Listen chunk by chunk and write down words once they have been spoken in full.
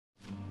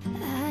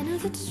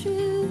the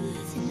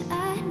truth, and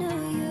I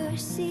know your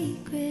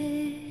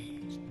secret.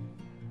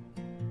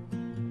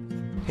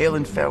 Hail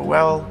and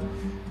farewell.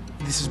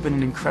 This has been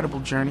an incredible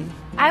journey.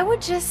 I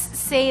would just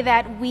say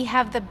that we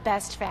have the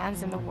best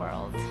fans in the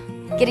world.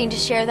 Getting to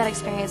share that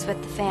experience with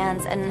the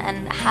fans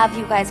and have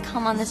you guys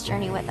come on this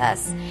journey with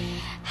us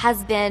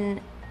has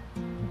been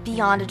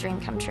beyond a dream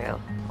come true.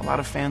 A lot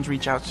of fans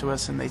reach out to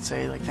us and they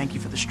say, like, thank you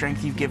for the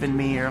strength you've given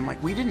me, or I'm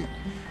like, we didn't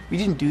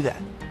do that.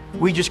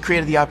 We just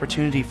created the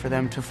opportunity for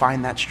them to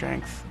find that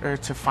strength, or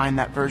to find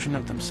that version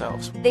of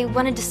themselves. They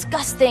want to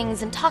discuss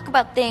things and talk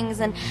about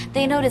things, and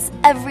they notice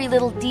every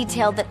little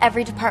detail that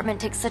every department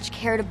takes such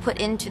care to put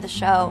into the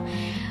show.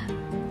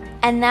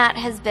 And that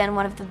has been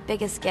one of the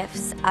biggest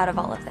gifts out of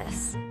all of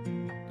this.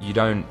 You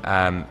don't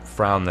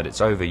frown that it's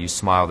over, you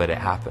smile that it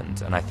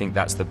happened. And I think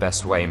that's the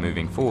best way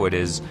moving forward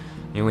is,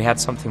 you know, we had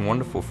something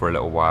wonderful for a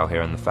little while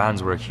here, and the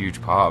fans were a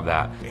huge part of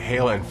that.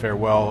 Hail and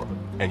farewell,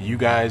 and you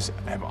guys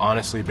have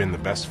honestly been the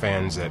best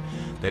fans that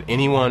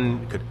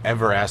anyone could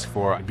ever ask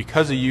for.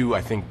 Because of you,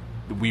 I think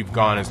we've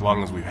gone as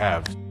long as we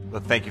have.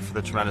 But thank you for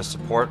the tremendous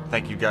support.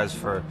 Thank you guys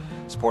for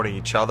supporting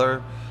each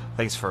other.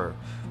 Thanks for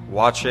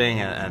watching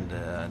and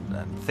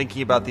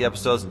thinking about the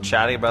episodes and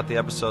chatting about the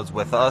episodes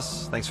with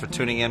us. Thanks for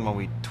tuning in when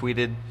we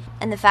tweeted.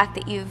 And the fact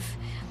that you've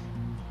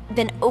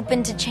been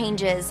open to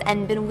changes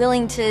and been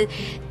willing to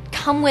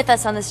come with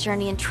us on this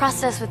journey and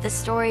trust us with this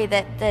story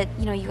that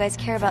you know you guys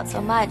care about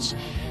so much.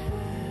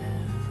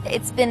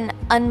 It's been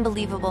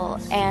unbelievable,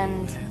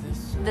 and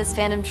this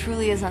fandom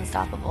truly is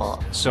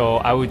unstoppable. So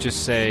I would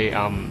just say,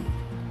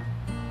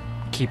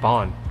 keep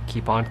on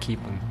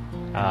keeping,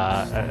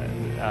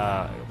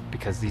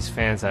 because these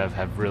fans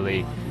have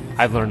really,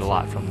 I've learned a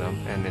lot from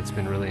them, and it's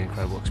been a really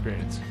incredible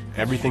experience.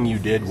 Everything you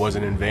did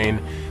wasn't in vain.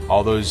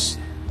 All those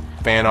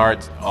fan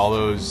art, all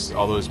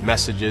those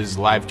messages,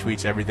 live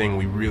tweets, everything,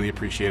 we really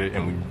appreciate it,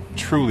 and we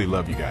truly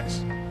love you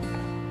guys.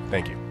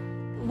 Thank you.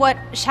 What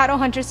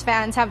Shadowhunters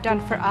fans have done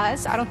for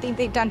us, I don't think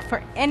they've done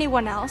for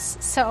anyone else.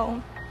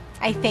 So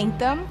I thank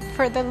them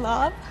for the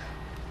love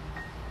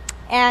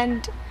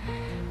and,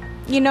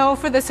 you know,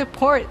 for the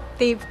support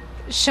they've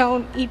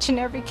shown each and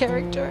every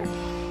character.